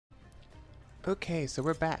Okay, so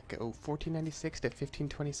we're back. Oh, 1496 to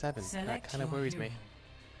 1527. That kind of worries me.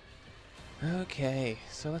 Okay,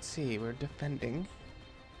 so let's see. We're defending.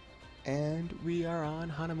 And we are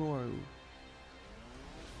on Hanamoru.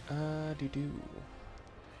 I'm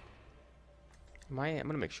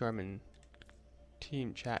gonna make sure I'm in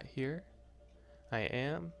team chat here. I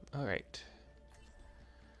am. Alright.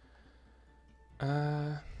 Do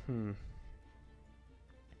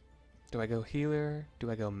I go healer?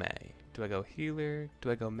 Do I go Mei? Do I go healer?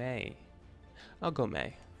 Do I go Mei? I'll go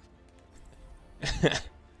Mei.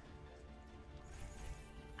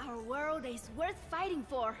 Our world is worth fighting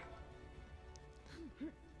for.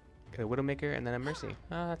 Get a Widowmaker and then a Mercy.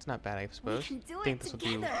 That's not bad, I suppose. We can do think it this will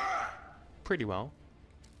together. do pretty well.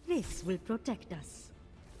 This will protect us.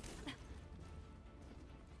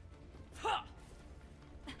 Hiya.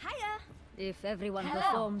 If everyone Hello.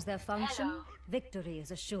 performs their function, Hello. victory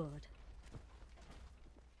is assured.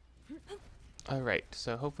 Alright,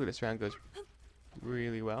 so hopefully this round goes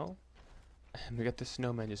really well. And we got the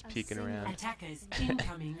snowman just peeking around. Attackers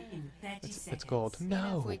incoming in 30 It's seconds. gold.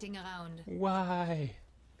 No! Waiting around. Why?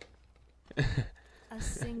 A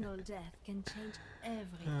single death can change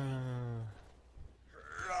everything.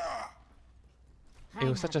 It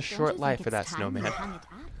was such a short life for that snowman. You're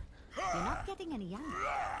not getting any younger.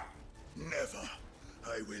 Never.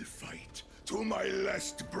 I will fight to my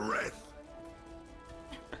last breath.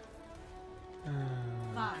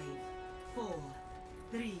 5, 4,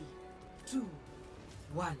 3, 2,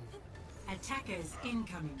 1. Attackers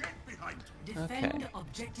incoming. Get behind me. Defend Okay.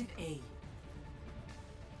 objective A.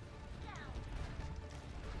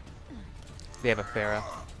 They have a Pharah.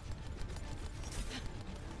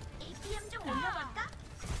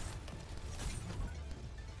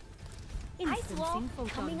 Instancing photon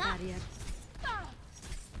coming up. barrier.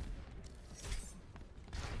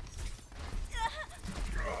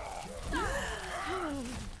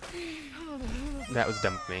 That was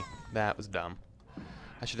dumb of me. That was dumb.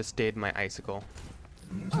 I should have stayed in my icicle.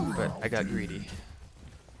 But I got greedy.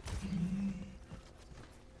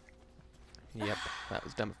 Yep, that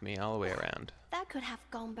was dumb of me all the way around. That could have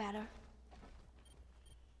gone better.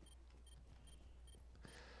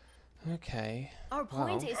 Okay. Our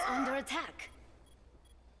point Well. is under attack.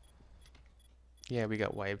 Yeah, we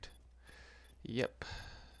got wiped. Yep.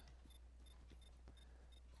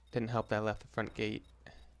 Didn't help that I left the front gate.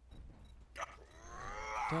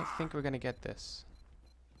 Don't think we're gonna get this.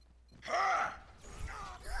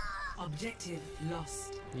 Objective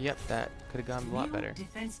lost. Yep, that could have gone a lot New better.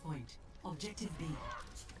 defense point. Objective B.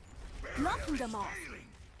 Knocking them off.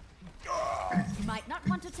 You might not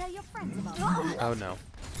want to tell your friends about it. Oh no.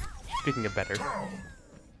 Speaking of better,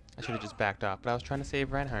 I should have just backed off, but I was trying to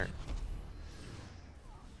save Reinhardt.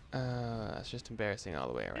 That's just embarrassing all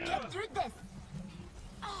the way around. Get through this.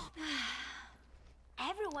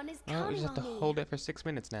 Everyone is Well, we counting just have to on me. hold it for 6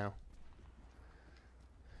 minutes now.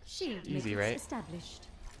 Shield Easy, matrix right? established.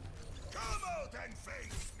 Come out and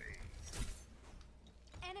face me.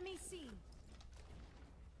 Enemy seen.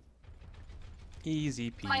 Easy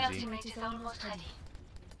peasy. is almost ready.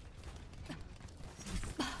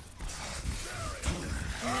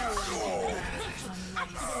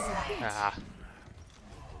 Ah.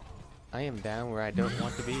 I am down where I don't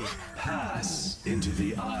want to be. Pass into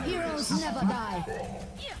the eye. Heroes never die.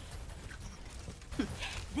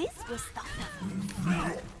 This will stop them.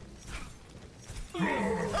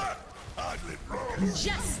 Hardly broken.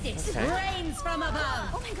 Justice Okay. reigns from above.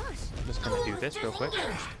 Oh my gosh. I'm just gonna do this real quick.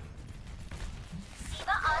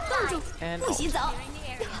 动住， And 不许走。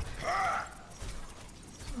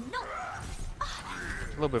 a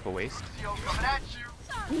little bit of a waste.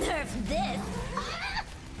 Nerf this.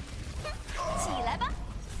 起来吧。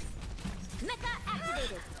Mecha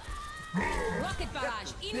activated. Rocket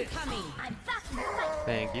barrage incoming. I'm back in the fight.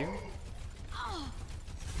 Thank you.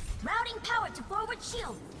 Routing power to forward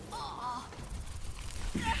shield.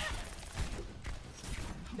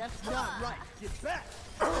 That's not right. Get back.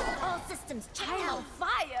 All systems checked out.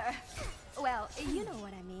 Fire. Well, you know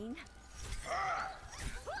what I mean.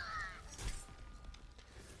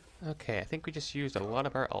 Okay, I think we just used a lot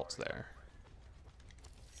of our ults there.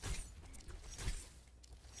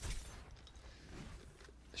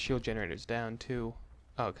 The shield generator's down too.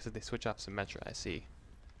 Oh, because they switch off Symmetra, I see.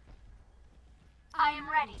 I am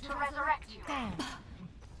ready to resurrect you.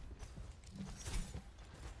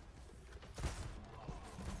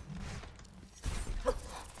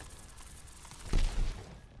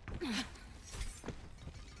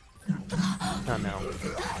 Oh no.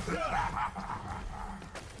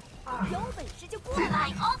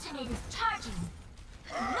 My alternate is charging.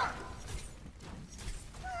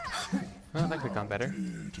 Oh, that could have gone better.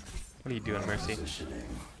 What are you doing, Mercy?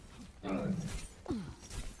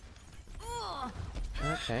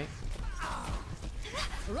 Okay.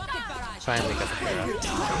 Rocket barrage. Finally got the hero.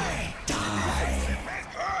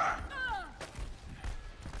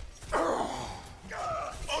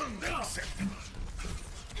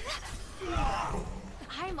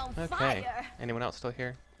 I'm on Okay. fire. Anyone else still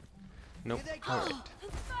here? Nope. Alright.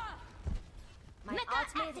 My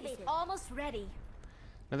ultimate is almost ready.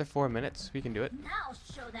 Another 4 minutes. We can do it. Now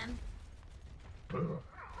show them.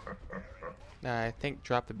 I think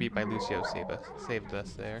Drop the Beat by Lucio saved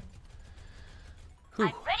us there. Whew.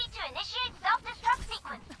 I'm ready to initiate self-destruct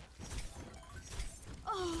sequence.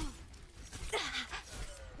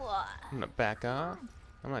 What? I'm gonna back off.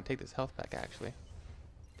 I'm gonna take this health back actually.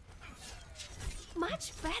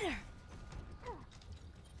 Much better.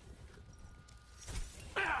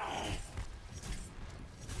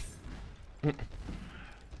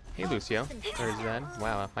 Hey Lucio. Or Zen.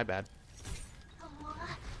 Wow, my bad.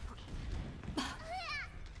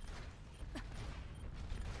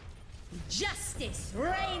 Justice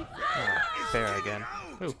reign. Ah, fair again.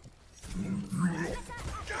 Ooh.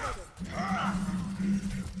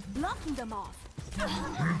 Blocking them off. That's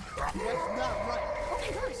not right. Oh my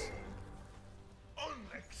gosh.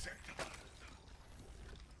 Unacceptable.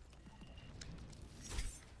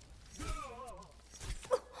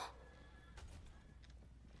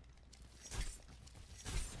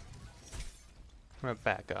 I'm gonna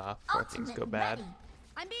back off before things go bad.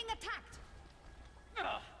 I'm being attacked.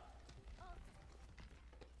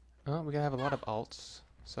 Oh, we gotta have a lot of ults,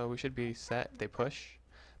 so we should be set if they push.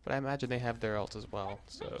 But I imagine they have their ults as well,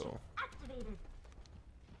 so... Activated.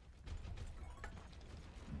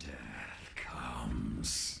 Death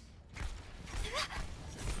comes.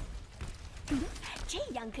 这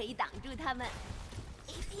样可以挡住他们。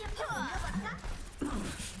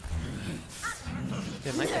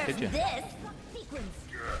Didn't like that, did you? This sequence.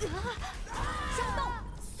 生动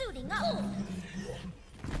suiting up.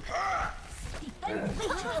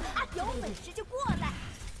 有本事就过来。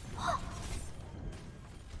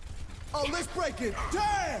 Oh, let's break it.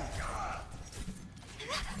 Damn!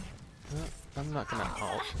 I'm not gonna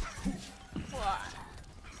ult.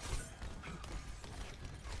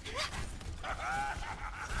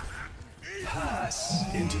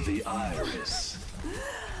 Pass into the iris.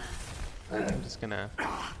 I'm just gonna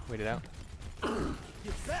wait it out.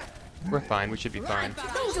 Get back. We're fine, we should be fine.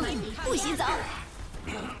 冻住你，不许走。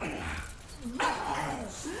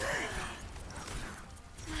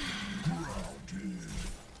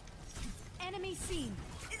 Enemy seen.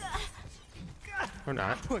 Or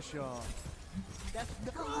not. Push on. That's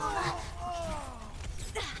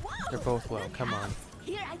They're both low, come on.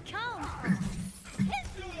 Here I come.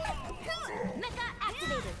 Mecha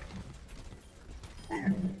activated.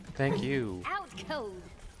 Thank you. Out code.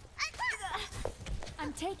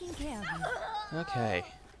 I'm taking care of you. Okay.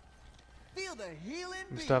 feel the healing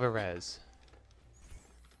We beat. still have a res.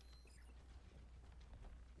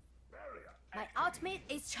 My ultimate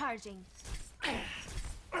is charging.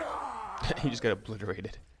 He just got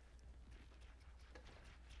obliterated.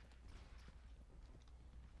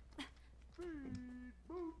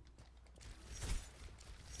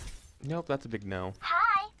 Nope, that's a big no.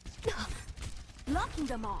 Hi. Blocking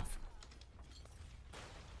them off.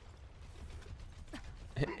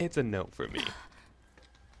 It's a no for me.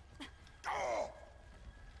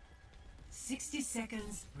 60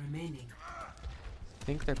 seconds remaining. I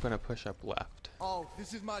think they're gonna push up left. Oh,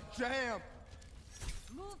 this is my jam.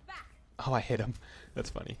 Move back. Oh, I hit him. That's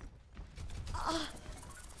funny.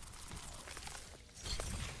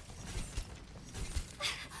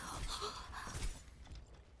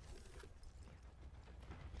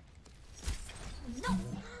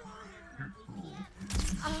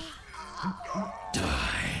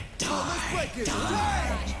 Let's break it.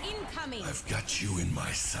 Incoming. I've got you in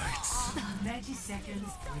my sights. 30 seconds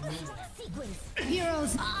remaining. Sequence.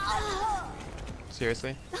 Heroes.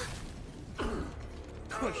 Seriously?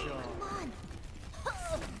 Push on.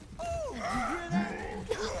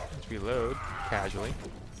 Let's reload casually.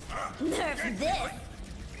 Nerf this.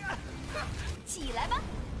 起来吧.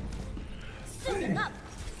 Suiting up.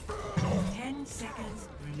 10 seconds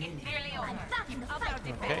remaining. I'm back in the fight.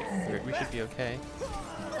 Okay, we should be okay.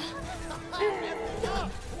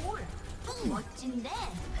 멋진데.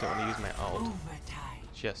 Don't want to use my ult Overtime.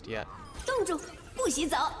 just yet. 冻住，不许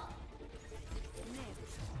走。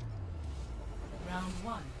 Round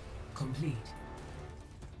 1 complete.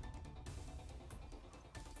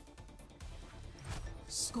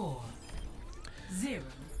 Score 0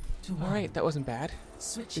 to 1. Alright, that wasn't bad.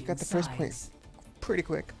 Switching We got the first point sides. pretty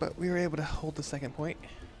quick, but we were able to hold the second point.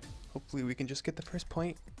 Hopefully we can just get the first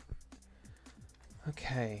point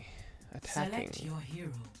Okay, attacking. Select your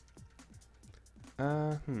hero.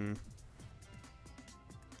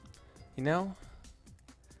 You know,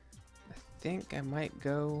 I think I might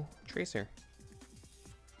go Tracer.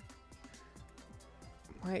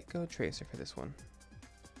 Might go Tracer for this one.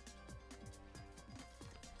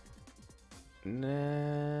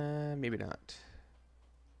 Nah, maybe not.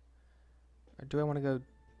 Or do I want to go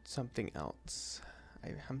something else?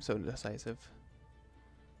 I'm so indecisive.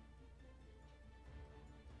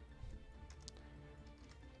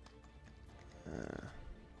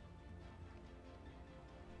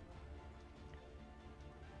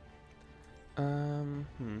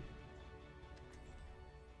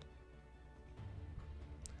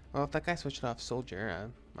 Well, if that guy switched off Soldier, I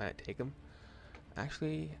might take him.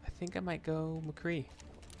 Actually, I think I might go McCree.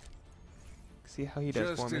 See how he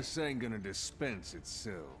does for me. Justice ain't gonna dispense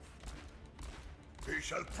itself. We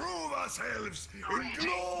shall prove ourselves in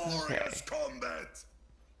glorious combat.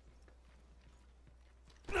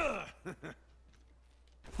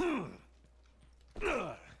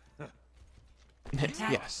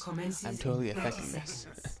 Yes, I'm totally affecting this.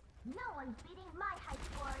 No one's beating my high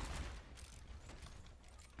score.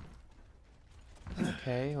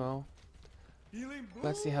 Okay, well,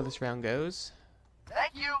 let's see how this round goes.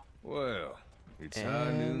 Thank you. Well, it's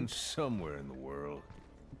high noon somewhere in the world.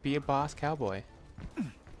 Be a boss cowboy.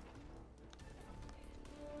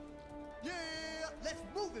 Yeah, let's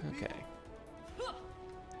move it, Okay.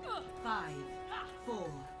 5,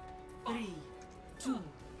 4, 3, 2,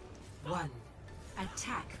 1.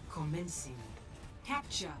 Attack commencing.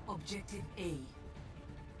 Capture objective A.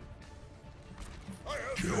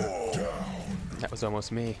 That was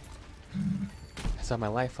almost me. I saw my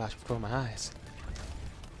life flash before my eyes.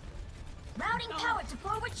 Routing power to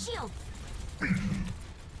forward shield.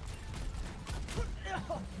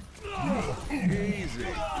 Easy.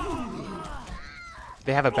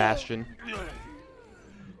 They have a bastion.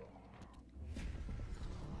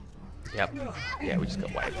 Yep. Yeah, we just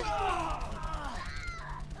got wiped.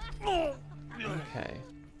 Okay.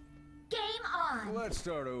 Game on. Let's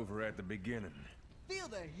start over at the beginning. Feel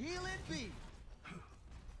the healing beat.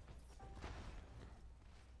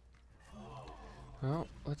 Well,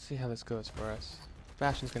 let's see how this goes for us.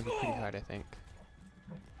 Bastion's gonna be pretty hard, I think.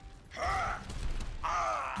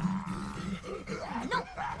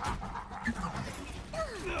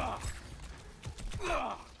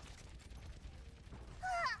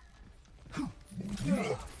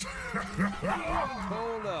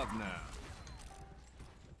 Hold up now.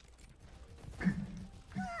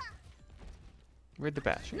 Where'd the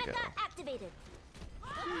Bastion go? Meta activated.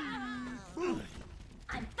 I'm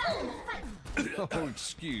back in the fight. Oh,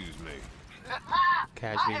 excuse me.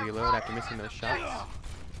 Casually reload after missing those shots.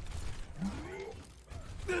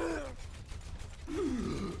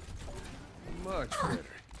 Much better.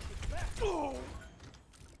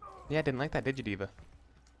 Yeah, didn't like that, did you, Diva?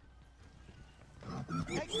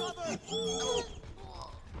 Take cover.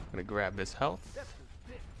 Gonna grab this health.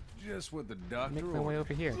 Just what the doctor Make my way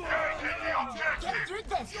over here. Get through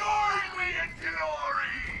this. Join me in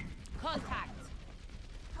glory. Contact.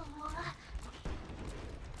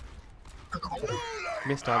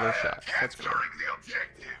 Missed all those shots. That's good. Capturing the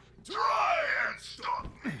objective. Try and stop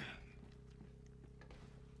me.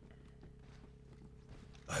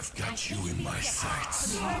 I've got you in my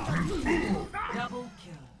sights. Double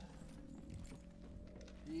kill.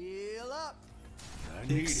 Heal up. I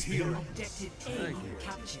need healing. Objective A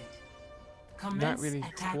captured. Not Commence really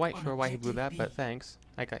attack quite on sure why he blew that, objective but thanks.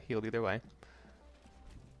 I got healed either way.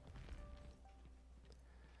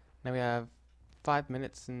 Now we have 5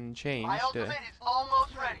 minutes and change My to... ultimate is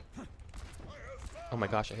almost ready. Oh my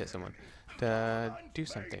gosh, I hit someone. To do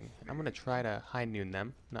something. I'm gonna try to high noon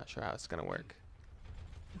them. Not sure how it's gonna work.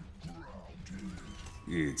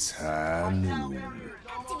 It's high noon.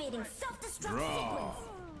 Activating self-destruct sequence.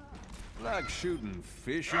 Like shooting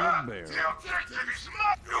fish in a barrel. The objective is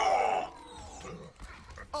not yours.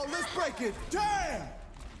 Oh, let's break it. Damn!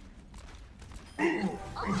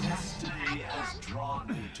 Destiny has drawn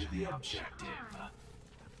me to the objective.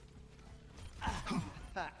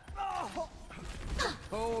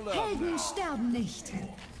 Hold up. Helden sterben nicht.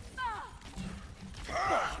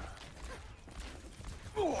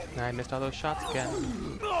 I missed all those shots again.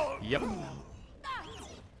 Yep.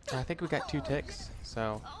 I think we got 2 ticks,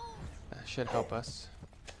 so that should help us.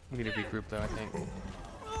 We need to regroup though, I think.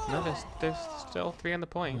 No, there's still 3 on the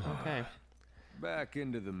point. Okay. Back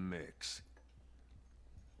into the mix.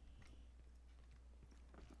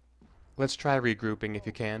 Let's try regrouping if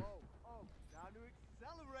you can. Time to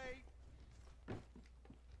accelerate.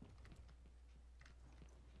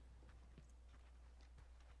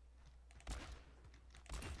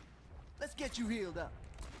 get you healed up.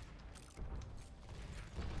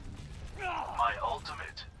 My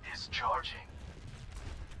ultimate is charging.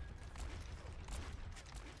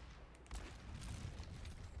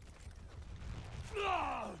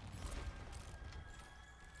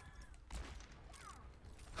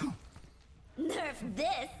 Nerf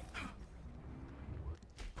this.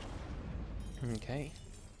 Okay.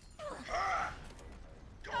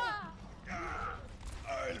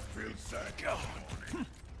 I'll feel sad.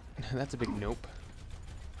 That's a big nope.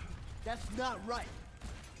 That's not right.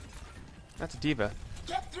 That's a diva.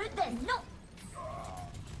 Get through this. No.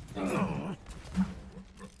 Enemy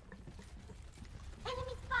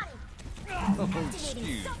spotted.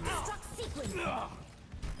 Activating self-destruct sequence.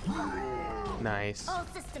 Nice. All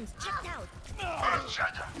systems checked out.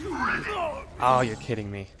 Oh, you're kidding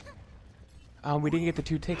me. Oh, we didn't get the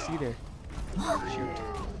 2 ticks either. Shoot.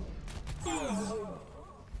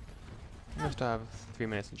 We still have 3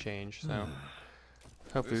 minutes and change, so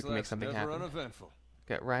hopefully we can make something happen. Uneventful.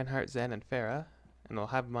 Got Reinhardt, Zen, and Farah, and they'll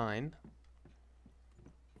have mine.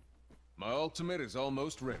 My ultimate is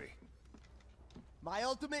almost ready. My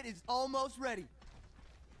ultimate is almost ready.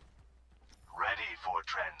 Ready for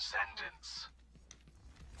transcendence.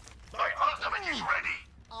 My ultimate is ready.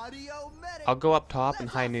 Audio medic. I'll go up top in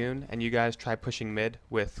high noon, and you guys try pushing mid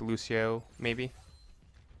with Lucio, maybe.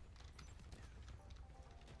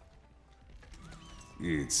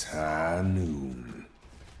 It's high noon.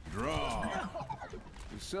 Draw.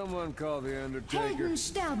 Is someone call the Undertaker? Helden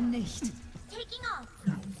sterben nicht. Taking off.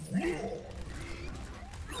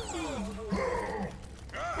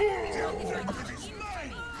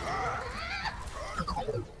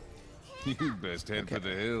 You best head for the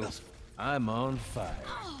hills. I'm on fire.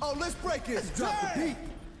 Oh, let's break it. Let's drop the beat.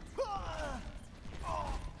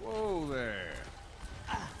 Whoa there.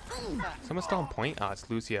 Someone's still on point? Oh, it's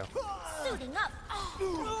Lucio. Suiting up.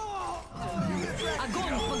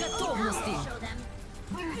 Огонь по готовности. Show them.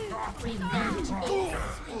 Revenge is sweet.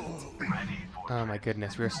 Oh my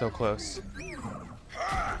goodness, we were so close.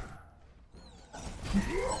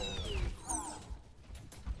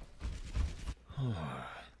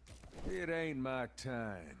 It ain't my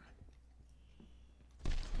time.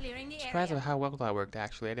 Clearing the Surprised at area. how well that worked,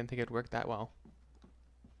 actually. I didn't think it worked that well.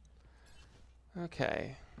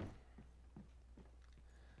 Okay.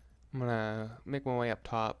 I'm gonna make my way up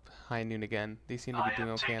top, high noon again. These seem to be doing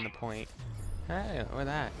okay on the point. Hey, look at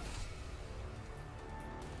that.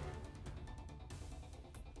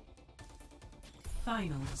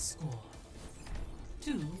 Final score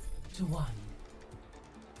 2-1.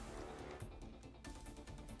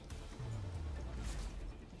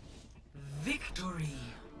 Victory.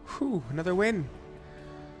 Whew, another win.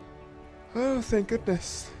 Oh, thank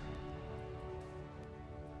goodness.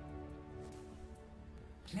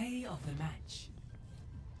 Play of the match.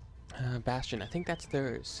 Bastion, I think that's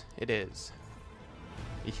theirs. It is.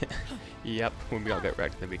 Yep, when we all got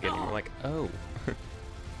wrecked in the beginning, we're like, oh.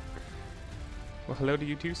 Well, hello to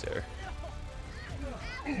you too, sir.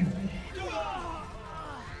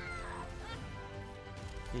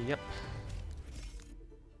 Yep.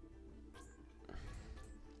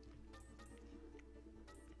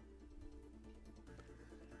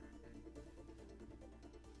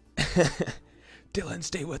 Dylan,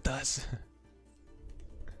 stay with us.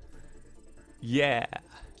 Yeah.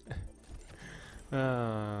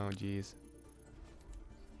 Oh, jeez.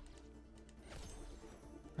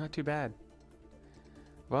 Not too bad.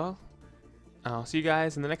 Well, I'll see you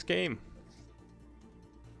guys in the next game.